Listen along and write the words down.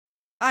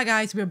Hi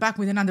guys, we're back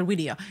with another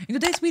video. In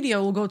today's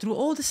video, we'll go through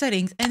all the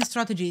settings and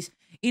strategies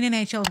in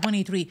NHL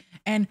 23,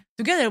 and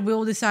together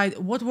we'll decide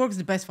what works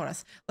the best for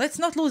us. Let's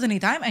not lose any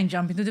time and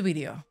jump into the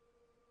video.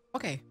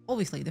 Okay,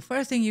 obviously, the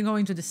first thing you go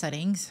into the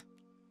settings,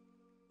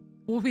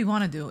 what we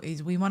want to do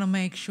is we want to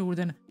make sure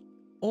that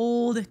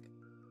all the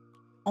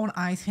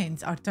on-ice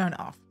hints are turned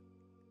off.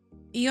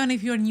 Even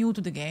if you're new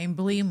to the game,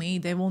 believe me,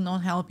 they will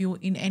not help you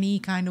in any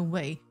kind of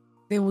way.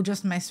 They will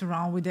just mess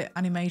around with the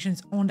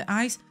animations on the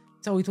ice,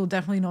 so it will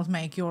definitely not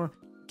make your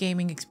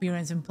gaming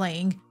experience and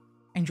playing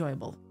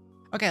enjoyable.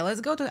 Okay, let's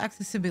go to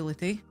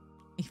accessibility,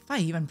 if I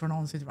even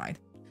pronounce it right.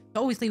 So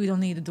obviously we don't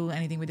need to do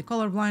anything with the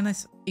color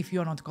blindness if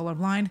you're not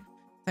colorblind.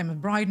 Same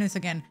with brightness.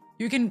 Again,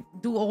 you can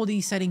do all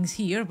these settings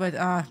here, but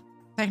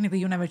technically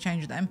you never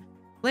change them.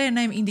 Player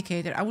name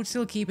indicator, I would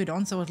still keep it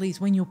on, so at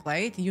least when you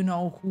play it, you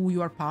know who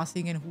you are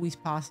passing and who is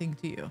passing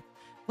to you.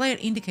 Player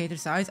indicator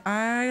size,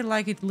 I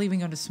like it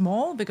leaving on the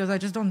small, because I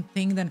just don't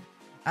think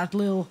that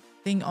little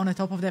thing on the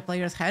top of the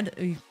player's head,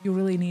 you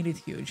really need it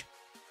huge.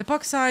 The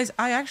puck size,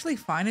 I actually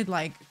find it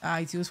like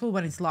it's useful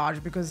when it's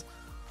large, because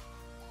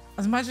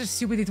as much as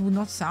stupid it would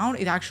not sound,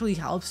 it actually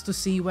helps to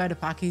see where the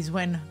puck is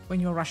when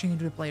you're rushing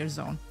into the player's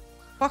zone.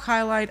 Puck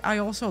highlight, I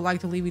also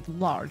like to leave it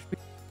large.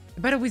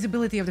 The better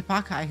visibility of the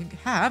puck I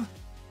have,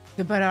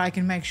 the better I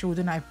can make sure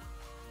that I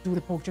do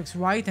the poke checks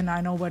right and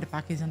I know where the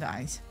puck is on the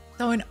ice.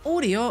 So in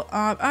audio,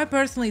 I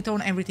personally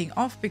tone everything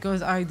off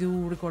because I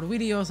do record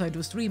videos, I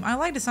do stream. I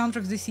like the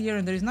soundtracks this year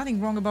and there is nothing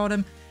wrong about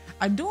them.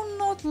 I do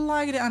not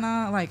like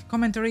the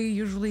commentary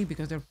usually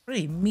because they're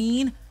pretty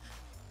mean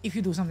if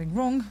you do something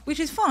wrong,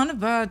 which is fun,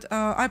 but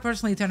I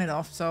personally turn it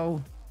off,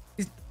 so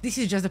this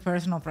is just a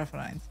personal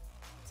preference.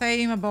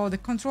 Same about the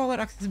controller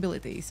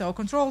accessibility. So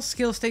control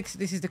skill sticks,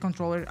 this is the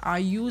controller I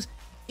use.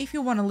 If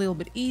you want a little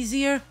bit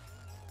easier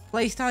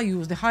playstyle,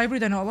 use the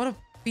hybrid. I know a lot of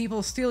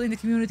people still in the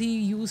community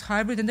use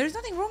hybrid, and there's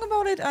nothing wrong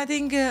about it. I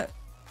think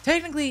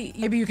technically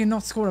maybe you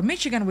cannot score a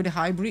Michigan with the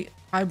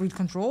hybrid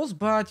controls,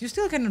 but you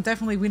still can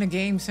definitely win a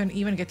games and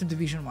even get to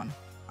Division 1.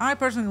 I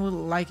personally would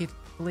like it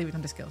to leave it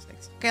on the skill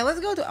sticks. Okay, let's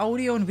go to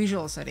audio and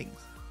visual settings.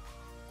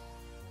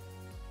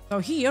 So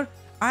here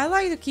I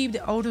like to keep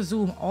the auto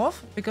zoom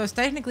off, because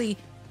technically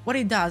what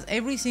it does,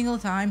 every single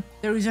time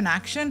there is an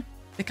action,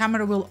 the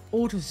camera will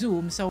auto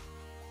zoom, so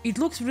it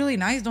looks really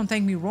nice, don't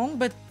take me wrong,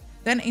 but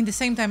then in the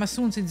same time, as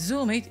soon as it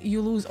zooms it,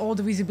 you lose all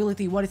the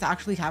visibility what is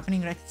actually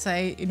happening, let's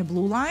say in a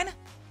blue line.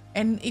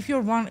 And if you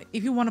want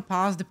to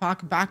pass the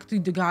puck back to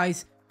the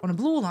guys on a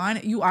blue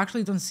line, you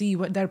actually don't see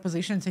what their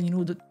positions, and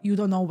you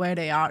don't know where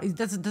they are. It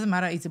doesn't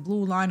matter it's a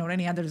blue line or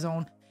any other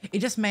zone. It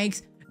just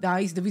makes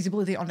the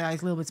visibility on the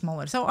ice a little bit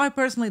smaller. So I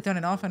personally turn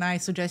it off, and I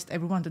suggest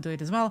everyone to do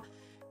it as well.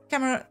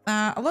 Camera,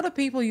 a lot of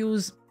people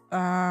use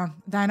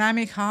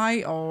dynamic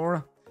high,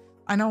 or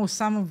I know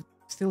some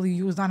still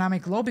use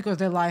dynamic low because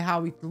they like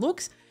how it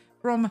looks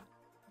from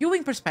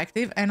viewing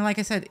perspective. And like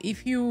I said,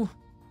 if you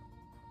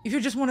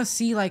just want to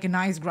see like a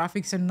nice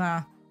graphics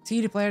and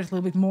see the players a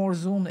little bit more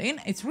zoomed in,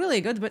 it's really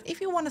good. But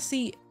if you want to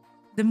see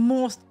the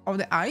most of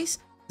the ice,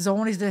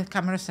 zone is the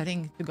camera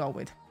setting to go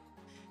with.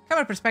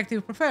 Camera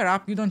perspective, prefer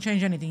up, you don't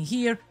change anything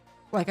here.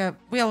 Like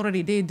we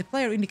already did. The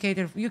player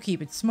indicator, you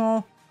keep it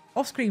small.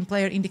 Off-screen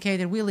player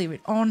indicator, we leave it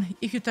on.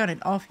 If you turn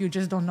it off, you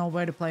just don't know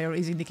where the player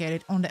is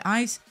indicated on the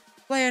ice.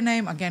 Player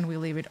name, again, we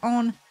leave it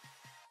on.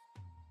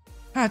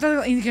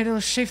 Total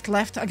indicator shift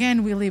left,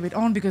 again, we leave it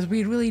on, because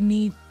we really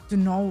need to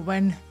know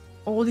when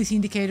all these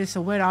indicators, so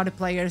where are the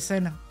players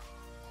and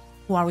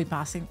who are we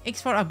passing.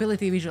 X for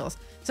ability visuals.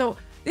 So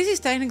this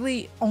is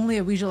technically only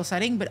a visual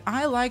setting, but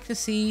I like to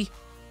see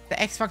the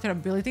X factor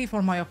ability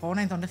for my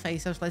opponent on the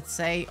faceoffs, let's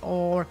say,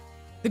 or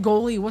the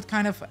goalie, what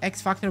kind of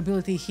X factor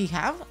ability he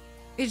have.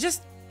 It's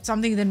just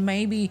something that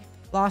maybe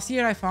last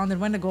year I found that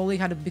when the goalie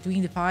had it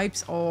between the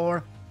pipes,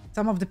 or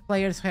some of the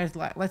players had,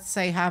 like, let's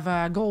say, have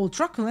a goal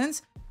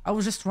truculence, I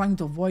was just trying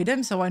to avoid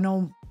them, so I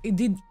know it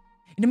did.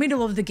 In the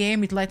middle of the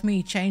game, it let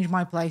me change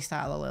my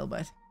playstyle a little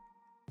bit.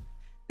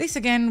 This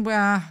again,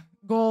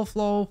 goal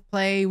flow,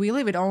 play, we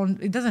leave it on.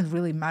 It doesn't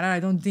really matter. I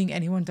don't think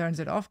anyone turns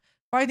it off.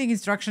 Fighting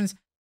instructions,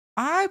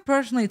 I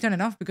personally turn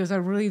it off because I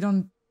really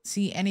don't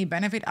see any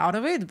benefit out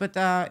of it. But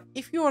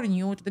if you are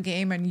new to the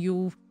game and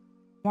you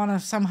want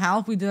some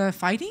help with the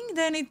fighting,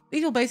 then it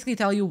will basically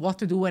tell you what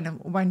to do and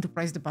when to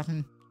press the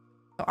button.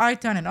 So I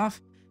turn it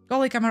off.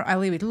 Goalie camera, I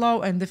leave it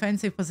low, and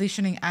defensive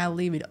positioning, I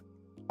leave it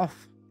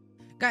off.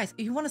 Guys,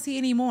 if you want to see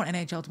any more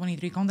NHL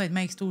 23 content,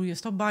 make sure you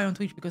stop by on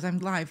Twitch, because I'm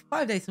live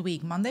 5 days a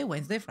week, Monday,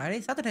 Wednesday, Friday,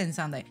 Saturday, and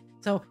Sunday.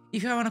 So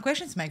if you have any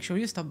questions, make sure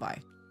you stop by.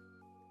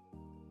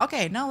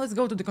 Okay, now let's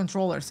go to the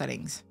controller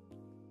settings.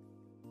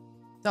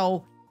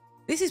 So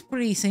this is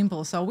pretty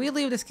simple. So we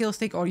leave the skill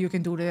stick, or you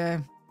can do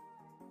the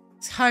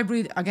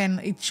hybrid. Again,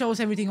 it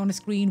shows everything on the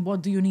screen.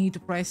 What do you need to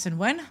press and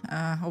when?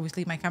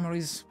 Obviously my camera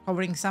is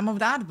covering some of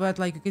that, but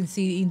like you can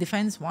see in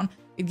defense one,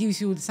 it gives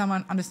you some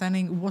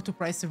understanding what to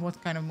press and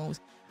what kind of moves.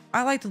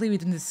 I like to leave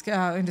it in the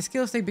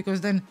skill stick,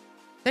 because then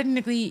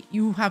technically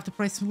you have to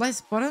press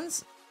less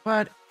buttons,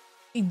 but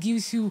it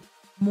gives you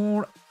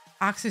more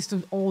access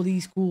to all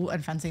these cool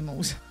and fancy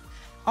moves.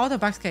 Auto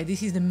backskate,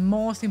 this is the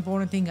most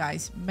important thing,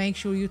 guys. Make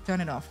sure you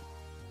turn it off.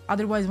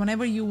 Otherwise,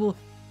 whenever you will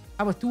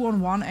have a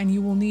 2-on-1 and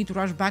you will need to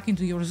rush back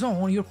into your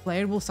zone, your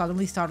player will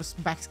suddenly start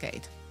to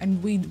backskate.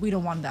 And we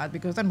don't want that,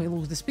 because then we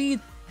lose the speed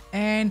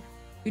and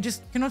we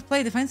just cannot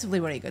play defensively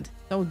very good.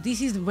 So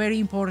this is very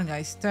important,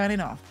 guys. Turn it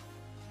off.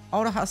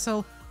 Auto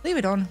hustle, leave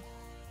it on.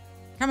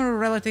 Camera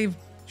relative,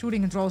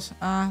 shooting controls,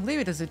 leave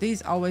it as it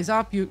is. Always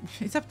up.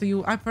 It's up to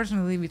you. I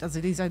personally leave it as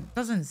it is. It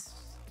doesn't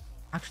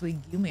actually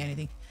give me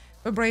anything.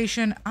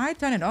 Vibration, I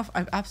turn it off.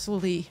 I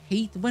absolutely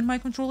hate when my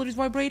controller is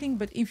vibrating,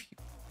 but if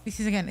this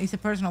is, again, it's a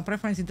personal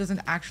preference, it doesn't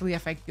actually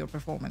affect your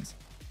performance.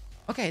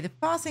 Okay, the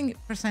passing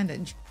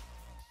percentage.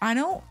 I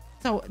know,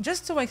 so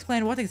just to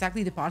explain what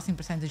exactly the passing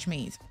percentage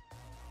means.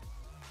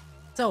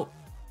 So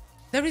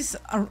there is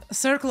a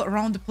circle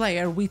around the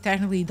player we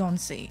technically don't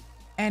see,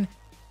 and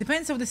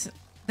depends on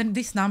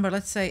this number,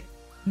 let's say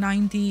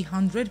 90,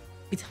 100,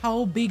 it's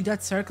how big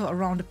that circle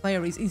around the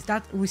player is. Is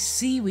that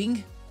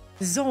receiving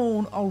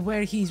zone or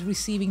where he's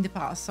receiving the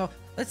pass? So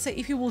let's say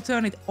if you will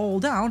turn it all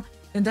down,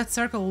 then that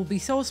circle will be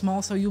so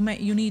small, so you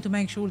need to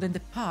make sure that the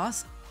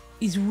pass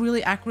is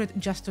really accurate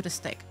just to the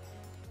stick.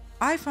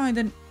 I find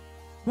that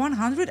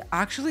 100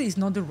 actually is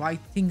not the right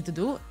thing to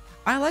do.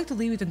 I like to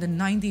leave it at the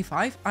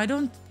 95.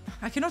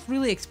 I cannot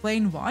really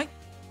explain why.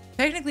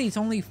 Technically it's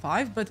only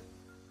 5, but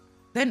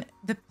then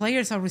the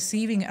players are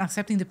receiving and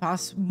accepting the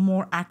pass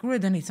more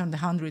accurate than it's on the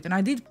 100. And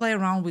I did play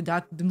around with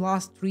that the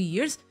last 3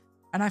 years,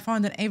 and I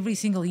found that every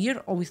single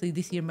year, obviously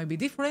this year may be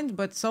different,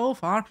 but so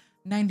far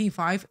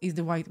 95 is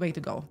the right way to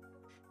go.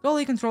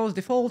 Goalie controls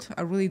default,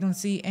 I really don't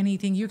see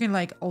anything. You can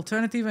like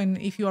alternative, and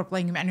if you are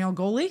playing manual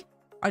goalie,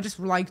 I just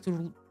like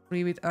to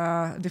leave it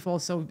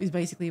default. So it's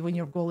basically when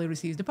your goalie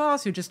receives the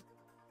pass, you just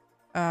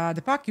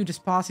the puck, you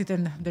just pass it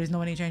and there is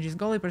no any changes.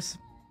 Goalie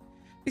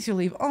this you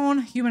leave on.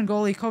 Human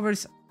goalie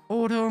covers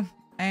auto,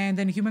 and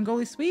then human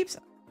goalie sweeps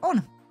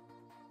on.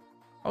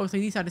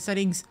 Obviously these are the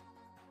settings.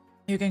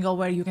 You can go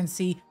where you can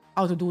see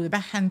how to do the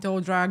backhand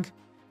toe drag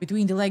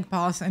between the leg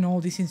pass, and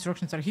all these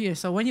instructions are here.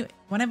 So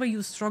whenever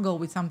you struggle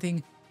with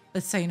something,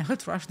 let's say in a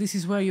hut rush, this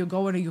is where you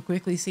go and you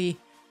quickly see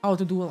how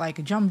to do like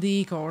a jump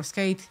deke or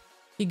skate,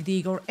 kick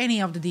deke, or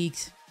any of the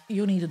dekes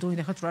you need to do in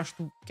the hut rush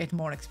to get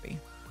more XP.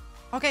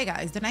 Okay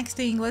guys, the next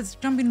thing, let's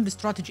jump into the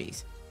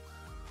strategies.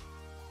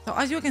 So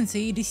as you can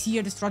see, this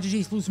year the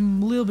strategies look a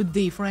little bit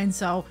different,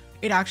 so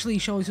it actually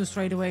shows you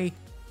straight away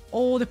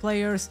all the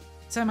players.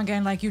 Same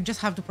again, like you just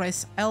have to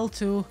press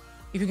L2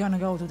 if you're gonna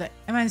go to the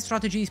event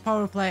strategies,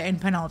 power play,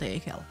 and penalty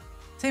kill.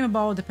 Same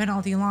about the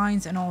penalty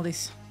lines and all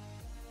this.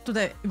 To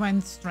the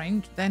event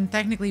string, then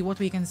technically what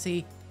we can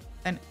see,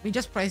 then we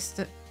just press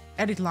the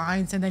edit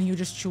lines, and then you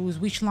just choose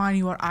which line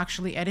you are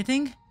actually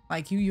editing.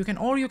 Like you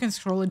can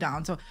scroll it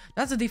down. So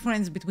that's the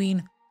difference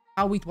between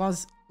how it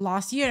was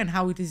last year and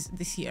how it is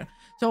this year.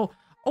 So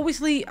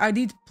obviously I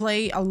did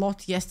play a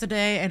lot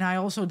yesterday, and I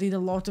also did a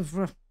lot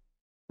of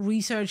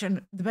research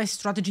and the best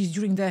strategies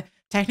during the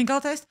technical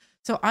test.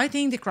 So I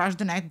think the Crash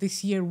the Net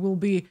this year will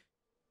be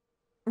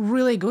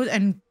really good,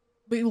 and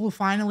we will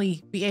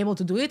finally be able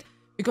to do it,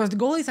 because the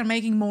goalies are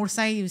making more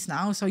saves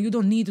now, so you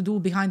don't need to do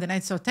behind the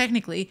net. So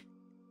technically,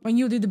 when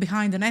you did the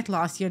behind the net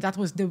last year, that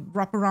was the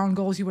wraparound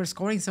goals you were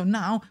scoring. So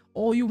now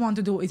all you want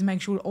to do is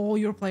make sure all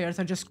your players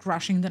are just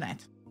crushing the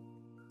net.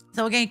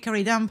 So again,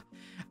 carry dump,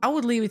 I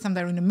would leave it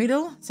somewhere in the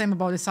middle. Same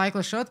about the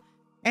cycle shot.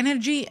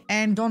 Energy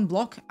and don't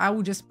block, I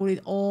would just put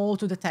it all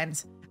to the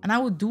 10s. And I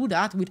would do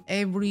that with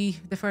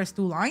the first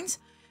 2 lines.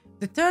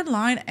 The 3rd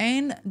line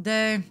and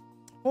the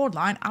 4th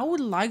line, I would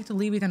like to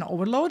leave it an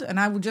overload, and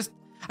I would just,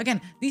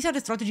 again, these are the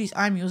strategies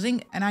I'm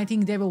using, and I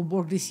think they will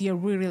work this year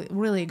really,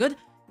 really good.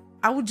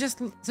 I would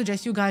just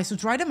suggest you guys to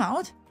try them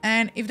out,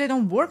 and if they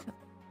don't work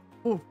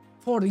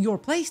for your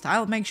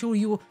playstyle, make sure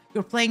you're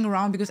playing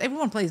around, because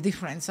everyone plays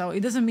different. So it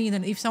doesn't mean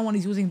that if someone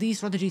is using these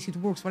strategies, it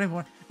works for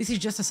everyone. This is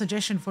just a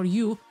suggestion for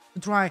you to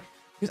try,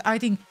 because I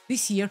think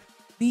this year,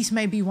 these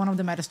may be one of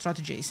the meta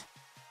strategies.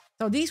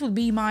 So these would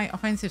be my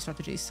offensive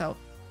strategies. So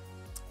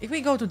if we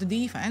go to the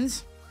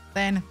defense,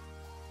 then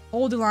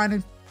all the line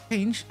and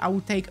pinch, I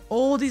would take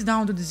all this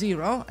down to the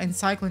 0, and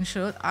cycle and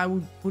shoot, I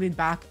would put it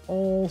back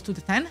all to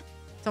the 10.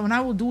 So and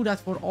I will do that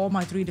for all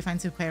my 3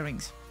 defensive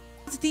pairings.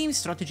 That's team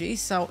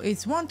strategies. So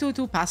it's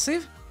 1-2-2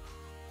 passive.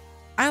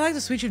 I like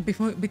to switch it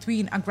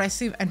between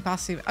aggressive and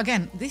passive.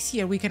 Again, this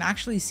year we can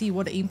actually see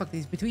what the impact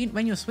is.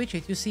 When you switch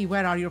it, you see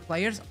where are your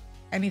players,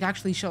 and it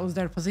actually shows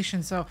their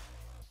position. So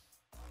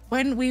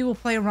when we will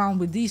play around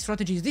with these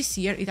strategies this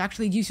year, it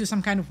actually gives you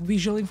some kind of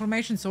visual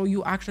information. So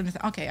you actually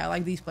think, okay, I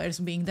like these players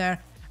being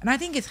there. And I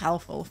think it's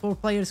helpful for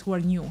players who are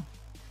new.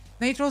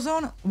 Neutral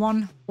zone,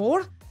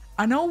 1-4.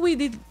 I know we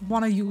did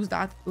want to use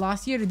that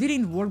last year. It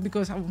didn't work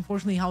because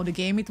unfortunately how the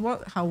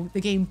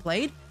game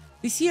played.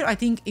 This year, I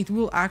think it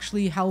will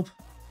actually help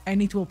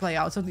and it will play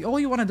out. So all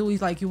you want to do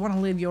is like you want to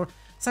leave your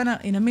center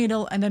in the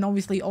middle, and then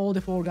obviously all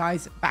the 4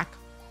 guys back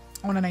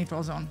on a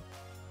neutral zone.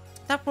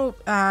 Tap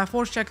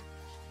force check.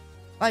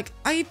 Like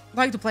I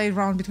like to play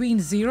around between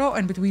 0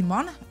 and between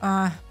 1.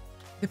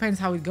 Depends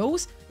how it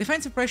goes.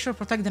 Defensive pressure,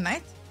 protect the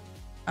net.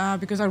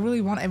 Because I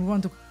really want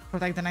everyone to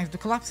protect the next. The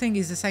collapsing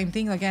is the same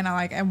thing. Again,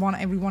 I want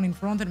everyone in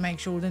front and make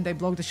sure then they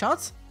block the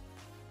shots.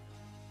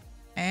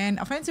 And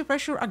offensive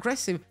pressure,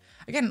 aggressive.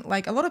 Again,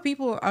 like a lot of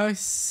people are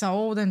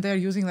so then they're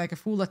using like a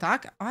full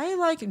attack. I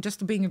like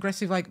just being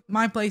aggressive. Like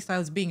my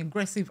playstyle is being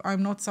aggressive.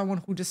 I'm not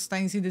someone who just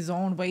stays in the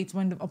zone, waits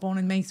when the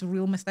opponent makes a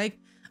real mistake.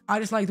 I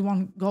just like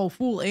to go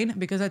full in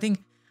because I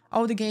think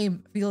how the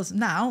game feels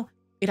now,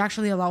 it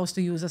actually allows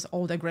to use as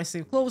all the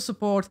aggressive close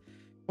support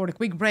for the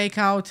quick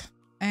breakout.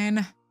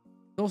 And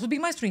those would be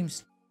my team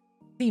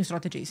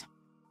strategies.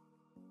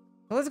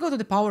 So let's go to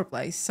the power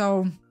play.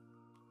 So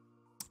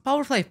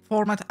power play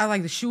format, I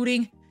like the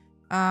shooting.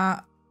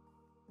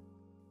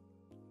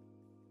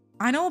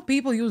 I know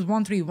people use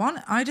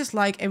 1-3-1. I just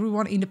like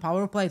everyone in the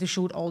power play to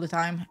shoot all the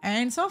time.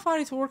 And so far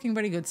it's working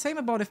very good. Same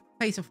about the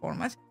face-off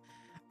format.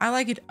 I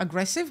like it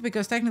aggressive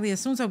because technically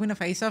as soon as I win a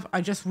face-off, I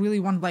just really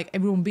want like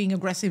everyone being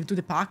aggressive to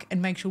the puck and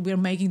make sure we're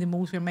making the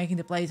moves, we're making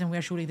the plays, and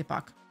we're shooting the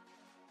puck.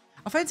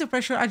 Offensive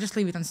pressure, I just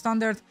leave it on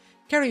standard.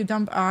 Carry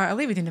dump, I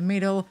leave it in the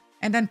middle.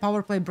 And then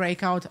power play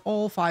breakout,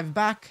 all 5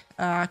 back.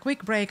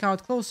 Quick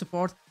breakout, close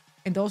support.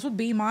 And those would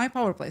be my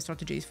power play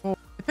strategies. For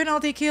the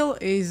penalty kill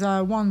is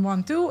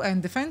 1-1-2,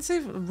 and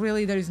defensive,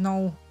 really there is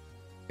no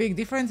big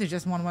difference, it's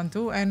just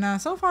 1-1-2,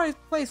 and so far it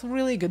plays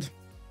really good.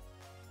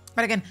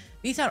 But again,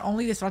 these are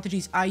only the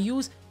strategies I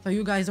use, so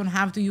you guys don't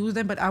have to use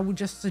them, but I would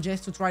just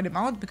suggest to try them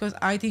out, because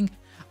I think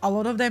a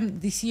lot of them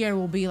this year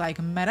will be like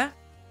meta.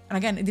 And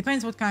again, it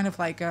depends what kind of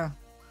like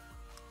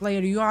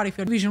player you are. If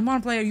you're a Division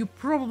 1 player, you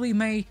probably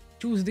may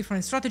choose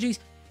different strategies.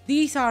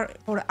 These are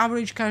for the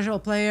average casual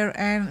player,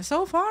 and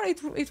so far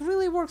it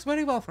really works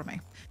very well for me.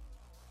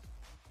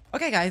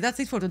 Okay guys, that's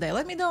it for today.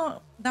 Let me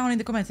know down in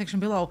the comment section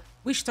below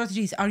which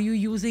strategies are you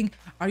using.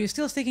 Are you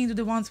still sticking to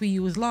the ones we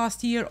used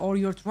last year, or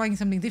you're trying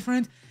something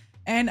different?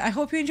 And I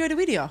hope you enjoyed the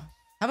video.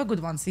 Have a good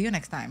one. See you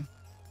next time.